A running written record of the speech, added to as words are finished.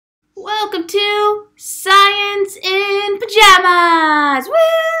welcome to Science in Pajamas!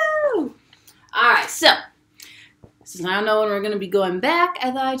 Woo! Alright, so, since I don't know when we're going to be going back,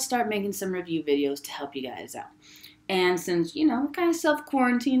 I thought I'd start making some review videos to help you guys out. And since, you know, we're kind of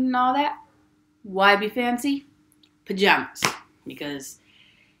self-quarantined and all that, why be fancy? Pajamas. Because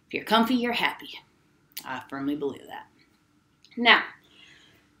if you're comfy, you're happy. I firmly believe that. Now,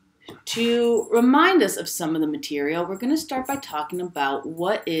 to remind us of some of the material, we're going to start by talking about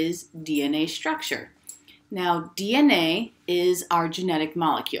what is DNA structure. Now, DNA is our genetic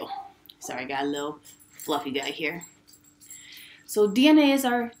molecule. Sorry, I got a little fluffy guy here. So DNA is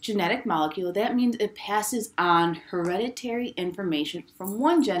our genetic molecule. That means it passes on hereditary information from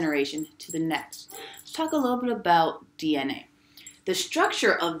one generation to the next. Let's talk a little bit about DNA. The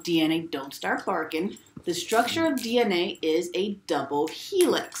structure of DNA, don't start barking. The structure of DNA is a double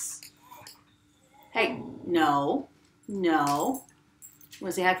helix. Hey, no. Want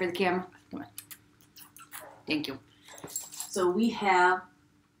to say hi for the camera? Come on. Thank you. So we have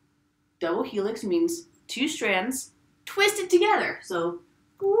double helix, means two strands twisted together. So,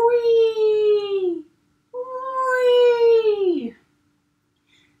 whee, whee.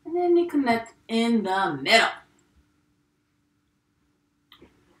 And then they connect in the middle.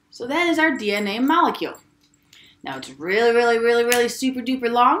 So that is our DNA molecule. Now it's really super duper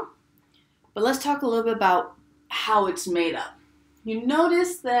long. But let's talk a little bit about how it's made up. You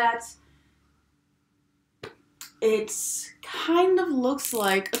notice that it's kind of looks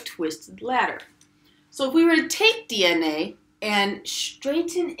like a twisted ladder. So if we were to take DNA and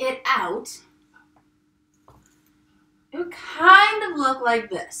straighten it out, it would kind of look like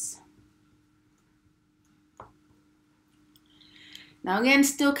this. Now again,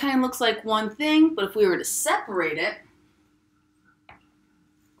 still kind of looks like one thing, but if we were to separate it,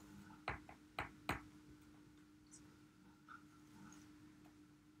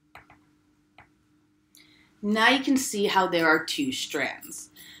 now you can see how there are two strands.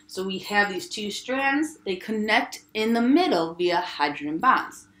 So we have these two strands, they connect in the middle via hydrogen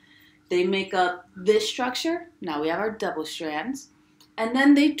bonds. They make up this structure, now we have our double strands, and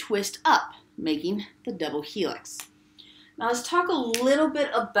then they twist up, making the double helix. Now let's talk a little bit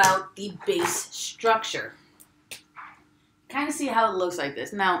about the base structure. Kind of see how it looks like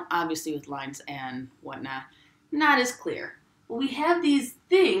this. Now, obviously with lines and whatnot, not as clear. But we have these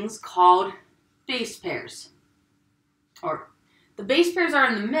things called base pairs. Or the base pairs are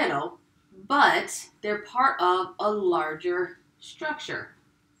in the middle, but they're part of a larger structure.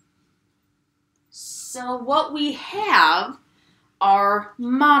 So what we have are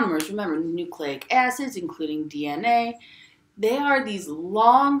monomers. Remember, nucleic acids, including DNA, they are these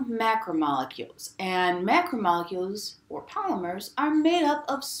long macromolecules. And macromolecules, or polymers, are made up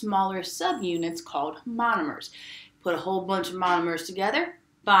of smaller subunits called monomers. Put a whole bunch of monomers together,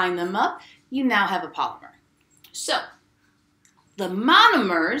 bind them up, you now have a polymer. So, the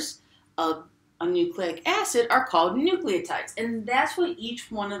monomers of a nucleic acid are called nucleotides, and that's what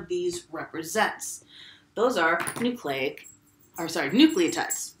each one of these represents. Those are nucleotides.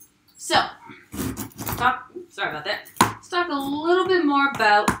 So, sorry about that. Let's talk a little bit more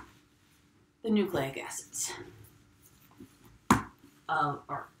about the nucleic acids,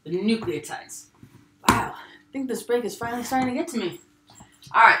 or the nucleotides. Wow, I think this break is finally starting to get to me.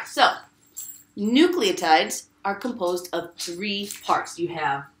 All right, so nucleotides are composed of three parts. You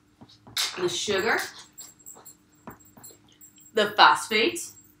have the sugar, the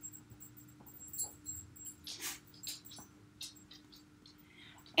phosphate,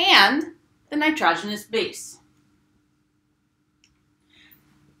 and the nitrogenous base.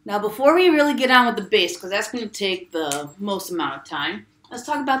 Now before we really get on with the base, because that's going to take the most amount of time, let's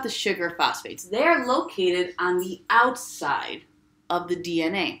talk about the sugar phosphates. They are located on the outside of the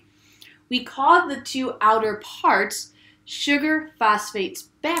DNA. We call the two outer parts sugar phosphates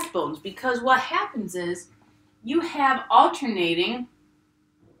backbones because what happens is you have alternating,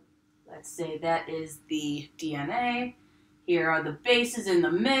 let's say that is the DNA, here are the bases in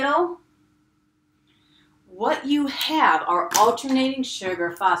the middle. What you have are alternating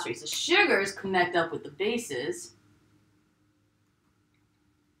sugar phosphates. The sugars connect up with the bases.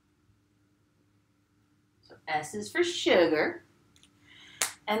 So S is for sugar.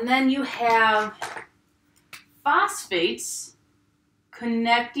 And then you have phosphates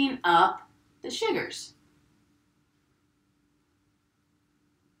connecting up the sugars.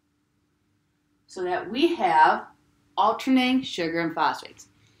 So that we have alternating sugar and phosphates.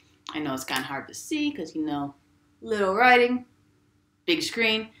 I know it's kind of hard to see because, you know, little writing, big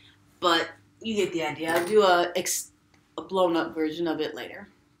screen, but you get the idea. I'll do a blown up version of it later.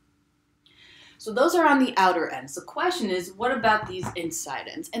 So those are on the outer ends. The question is, what about these inside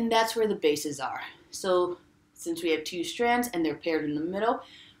ends? And that's where the bases are. So since we have two strands and they're paired in the middle,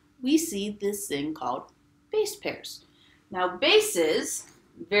 we see this thing called base pairs. Now bases,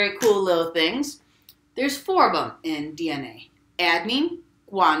 very cool little things. There's 4 of them in DNA: adenine,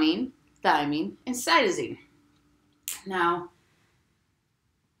 guanine, thymine, and cytosine. Now,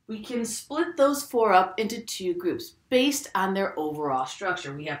 we can split those 4 up into 2 groups based on their overall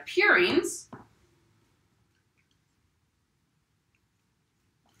structure. We have purines,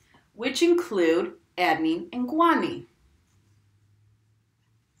 which include adenine and guanine.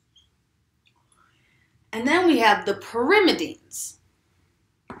 And then we have the pyrimidines.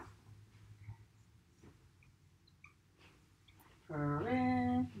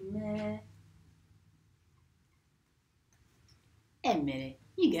 Admit it,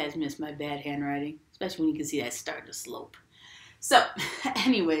 you guys miss my bad handwriting, especially when you can see that starting to slope. So,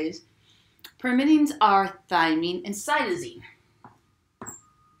 anyways, pyrimidines are thymine and cytosine.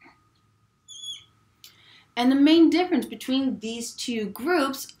 And the main difference between these 2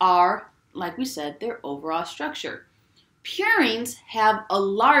 groups are, like we said, their overall structure. Purines have a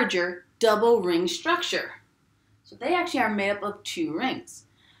larger double ring structure. So they actually are made up of 2 rings,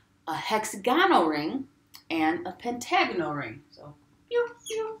 a hexagonal ring and a pentagonal ring. So pew,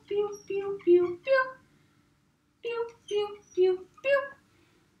 pew, pew, pew, pew, pew, pew, pew, pew, pew.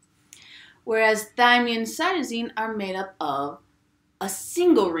 Whereas thymine and cytosine are made up of a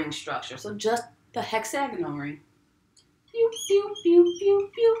single ring structure, so just the hexagonal ring. Pew, pew, pew, pew,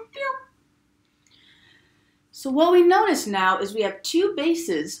 pew, pew. So what we notice now is we have 2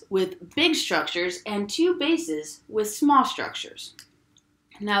 bases with big structures and 2 bases with small structures.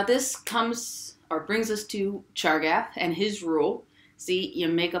 Now this comes or brings us to Chargaff and his rule. See, you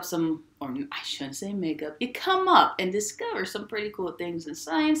make up some, or I shouldn't say make up, you come up and discover some pretty cool things in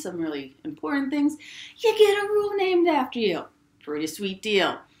science, some really important things. You get a rule named after you. Pretty sweet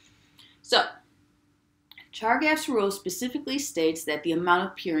deal. So, Chargaff's rule specifically states that the amount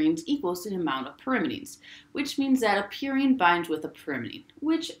of purines equals the amount of pyrimidines, which means that a purine binds with a pyrimidine,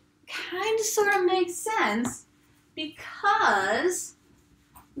 which kind of sort of makes sense because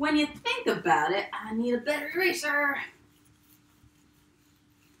when you think about it, I need a better eraser.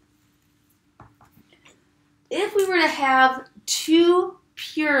 If we were to have 2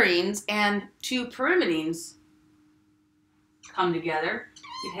 purines and 2 pyrimidines come together,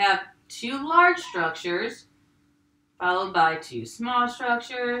 you'd have 2 large structures followed by 2 small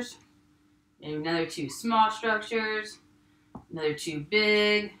structures, maybe another 2 small structures, another 2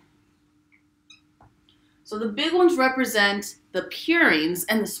 big. So the big ones represent the purines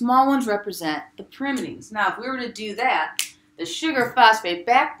and the small ones represent the pyrimidines. Now if we were to do that, the sugar phosphate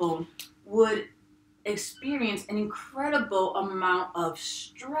backbone would experience an incredible amount of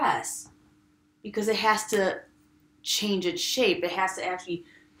stress because it has to change its shape. It has to actually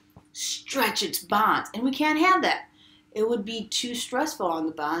stretch its bonds, and we can't have that. It would be too stressful on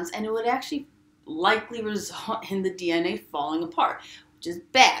the bonds, and it would actually likely result in the DNA falling apart, which is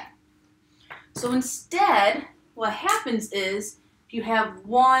bad. So instead, what happens is if you have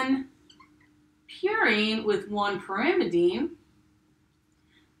 1 purine with 1 pyrimidine,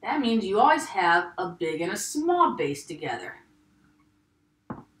 that means you always have a big and a small base together.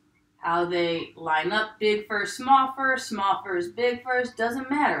 How they line up, big first, small first, big first, doesn't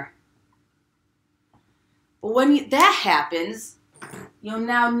matter. But when that happens, you'll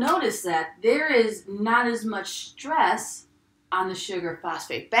now notice that there is not as much stress on the sugar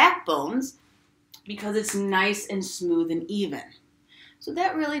phosphate backbones because it's nice and smooth and even. So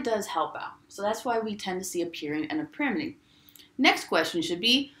that really does help out. So that's why we tend to see a purine and a pyrimidine. Next question should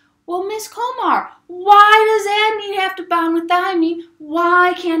be, well, Miss Komar, why does adenine have to bond with thymine?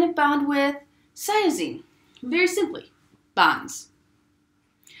 Why can't it bond with cytosine? Very simply, bonds.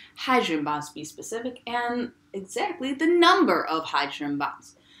 Hydrogen bonds to be specific, and exactly the number of hydrogen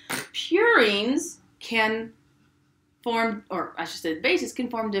bonds. Purines can form, or I should say the bases can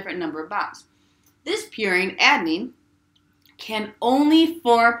form a different number of bonds. This purine, adenine, can only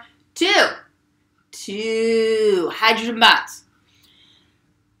form 2 hydrogen bonds.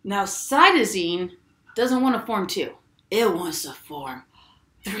 Now cytosine doesn't want to form 2. It wants to form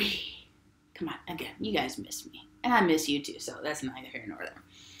 3. Come on, again, you guys miss me. And I miss you too, so that's neither here nor there.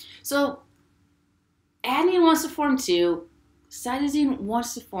 So adenine wants to form 2. Cytosine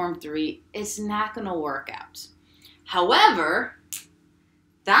wants to form 3. It's not going to work out. However,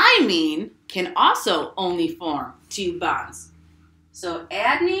 thymine can also only form 2 bonds. So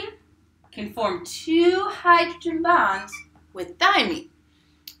adenine can form 2 hydrogen bonds with thymine,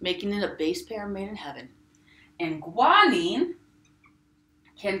 making it a base pair made in heaven. And guanine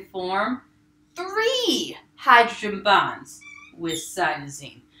can form 3 hydrogen bonds with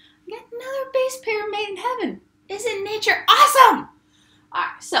cytosine. We got another base pair made in heaven. Isn't nature awesome? All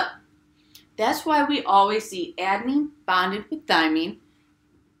right, so that's why we always see adenine bonded with thymine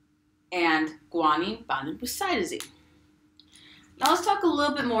and guanine bonded with cytosine. Now let's talk a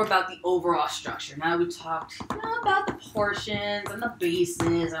little bit more about the overall structure. Now we talked about the portions and the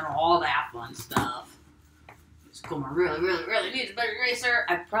bases and all that fun stuff. Komar really needs a better eraser.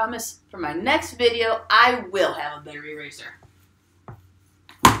 I promise for my next video, I will have a better eraser.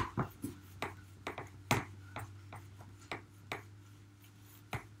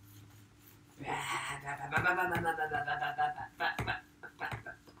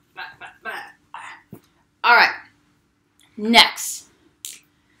 All right, next,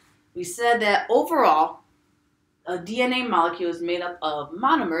 we said that overall, a DNA molecule is made up of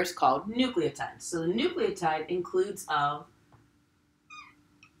monomers called nucleotides. So the nucleotide includes of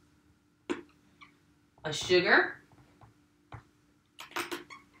a sugar,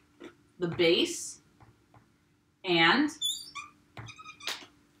 the base, and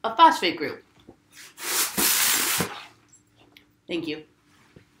a phosphate group. Thank you.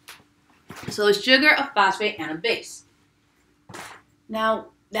 So a sugar, a phosphate, and a base.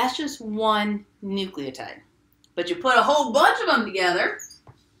 Now, that's just one nucleotide. But you put a whole bunch of them together,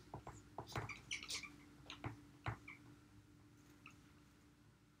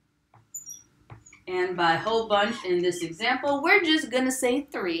 and by whole bunch in this example, we're just going to say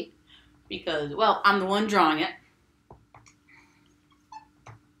 3 because, well, I'm the one drawing it.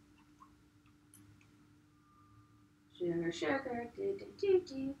 Sugar,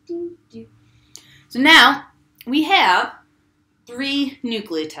 do. So now we have 3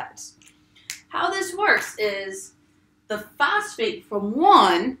 nucleotides. How this works is the phosphate from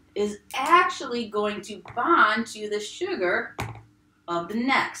one is actually going to bond to the sugar of the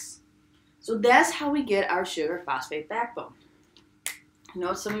next. So that's how we get our sugar-phosphate backbone. I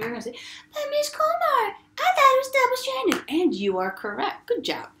know some of you are going to say, but Miss Komar, I thought it was double-stranded. And you are correct. Good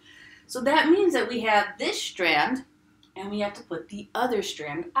job. So that means that we have this strand, and we have to put the other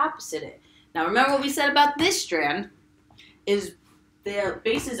strand opposite it. Now remember what we said about this strand is the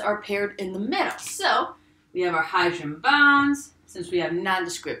bases are paired in the middle. So we have our hydrogen bonds. Since we have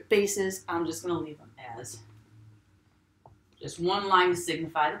nondescript bases, I'm just going to leave them as just one line to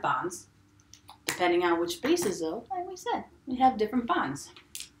signify the bonds. Depending on which bases, though, like we said, we have different bonds.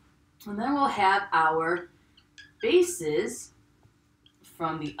 And then we'll have our bases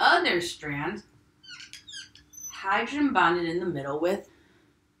from the other strand hydrogen bonded in the middle with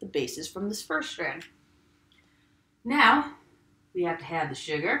the bases from this first strand. Now, we have to have the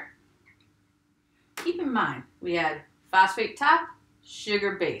sugar. Keep in mind, we had phosphate top,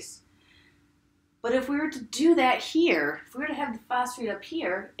 sugar base. But if we were to do that here, if we were to have the phosphate up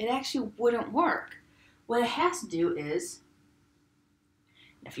here, it actually wouldn't work. What it has to do is,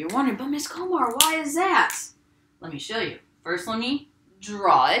 if you're wondering, but Miss Komar, why is that? Let me show you. First, let me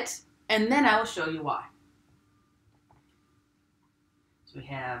draw it, and then I will show you why. So we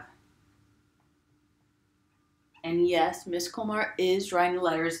have, and yes, Miss Komar is drawing the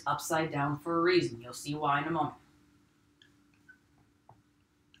letters upside down for a reason. You'll see why in a moment.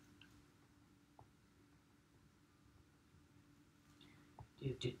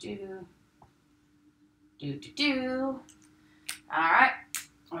 All right.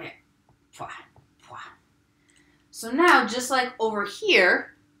 Okay. So now, just like over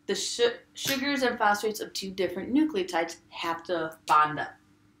here, the sugars and phosphates of 2 different nucleotides have to bond up.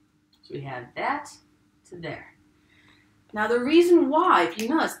 So we have that to there. Now the reason why, if you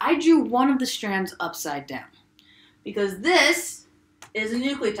notice, I drew one of the strands upside down. Because this is a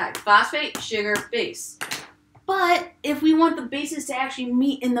nucleotide, phosphate, sugar, base. But if we want the bases to actually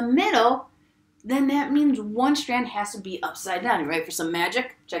meet in the middle, then that means one strand has to be upside down. You ready for some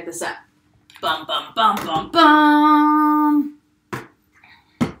magic? Check this out. Bum, bum, bum, bum, bum.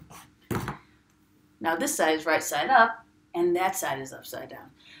 Now this side is right side up, and that side is upside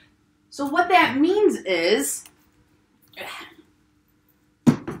down. So what that means is,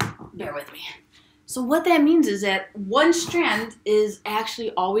 bear with me. So what that means is that one strand is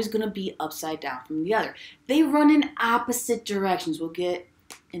actually always going to be upside down from the other. They run in opposite directions. We'll get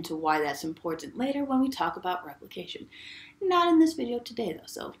into why that's important later when we talk about replication. Not in this video today though,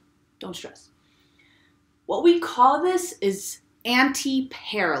 so don't stress. What we call this is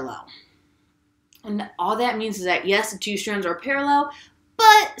anti-parallel. And all that means is that yes, the 2 strands are parallel,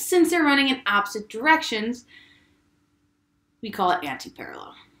 but since they're running in opposite directions, we call it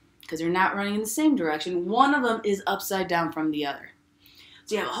anti-parallel. Because they're not running in the same direction. One of them is upside down from the other.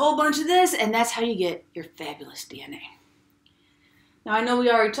 So you have a whole bunch of this, and that's how you get your fabulous DNA. Now, I know we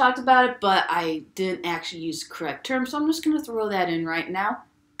already talked about it, but I didn't actually use the correct term, so I'm just going to throw that in right now.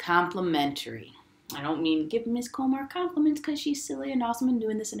 Complimentary. I don't mean give Miss Komar compliments because she's silly and awesome and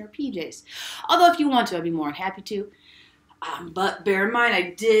doing this in her PJs. Although if you want to, I'd be more than happy to. But bear in mind,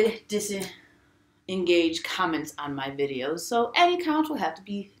 I did disengage comments on my videos, so any comments will have to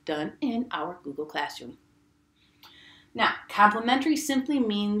be done in our Google Classroom. Now, complementary simply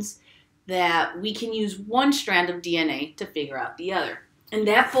means that we can use one strand of DNA to figure out the other. And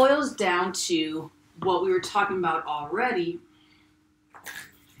that boils down to what we were talking about already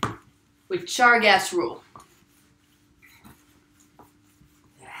with Chargas rule.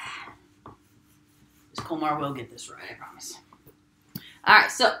 Miss Komar will get this right, I promise.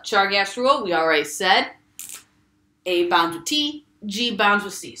 Alright, so Chargas rule, we already said A bounds with T, G bounds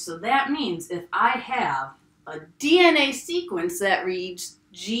with C. So that means if I have a DNA sequence that reads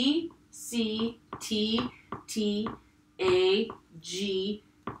G, C, T, T, A, G,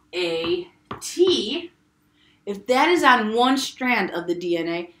 A, T, if that is on one strand of the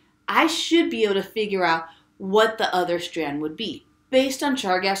DNA, I should be able to figure out what the other strand would be based on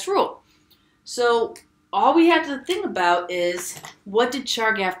Chargas rule. So all we have to think about is, what did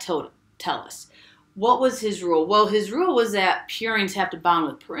Chargas tell us? What was his rule? Well, his rule was that purines have to bond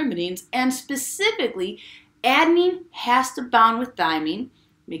with pyrimidines, and specifically, adenine has to bond with thymine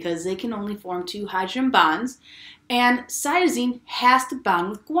because they can only form 2 hydrogen bonds, and cytosine has to bond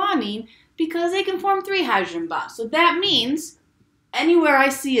with guanine because they can form 3 hydrogen bonds. So that means anywhere I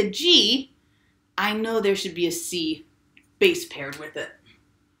see a G, I know there should be a C base paired with it.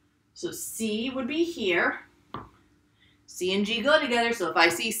 So C would be here. C and G go together, so if I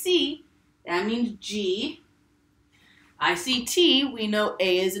see C, that means G. I see T, we know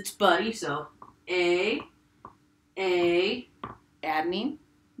A is its buddy, so A, adenine,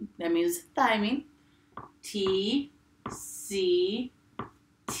 that means thymine, T, C,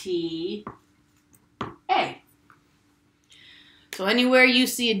 T, A. So anywhere you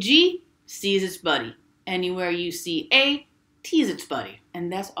see a G, C is its buddy. Anywhere you see A, T is its buddy.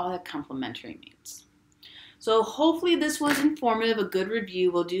 And that's all that complementary means. So hopefully this was informative, a good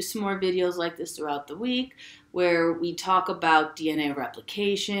review. We'll do some more videos like this throughout the week where we talk about DNA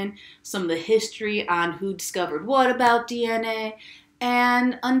replication, some of the history on who discovered what about DNA.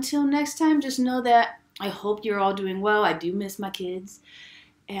 And until next time, just know that I hope you're all doing well. I do miss my kids.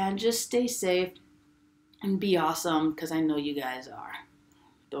 And just stay safe and be awesome, because I know you guys are.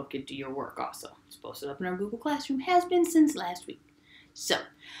 Don't forget to do your work also. It's posted up in our Google Classroom. Has been since last week. So,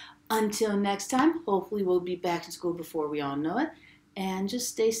 until next time, hopefully we'll be back to school before we all know it. And just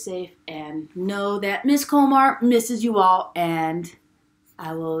stay safe and know that Miss Komar misses you all. And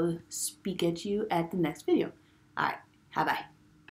I will speak at you at the next video. All right. Bye-bye.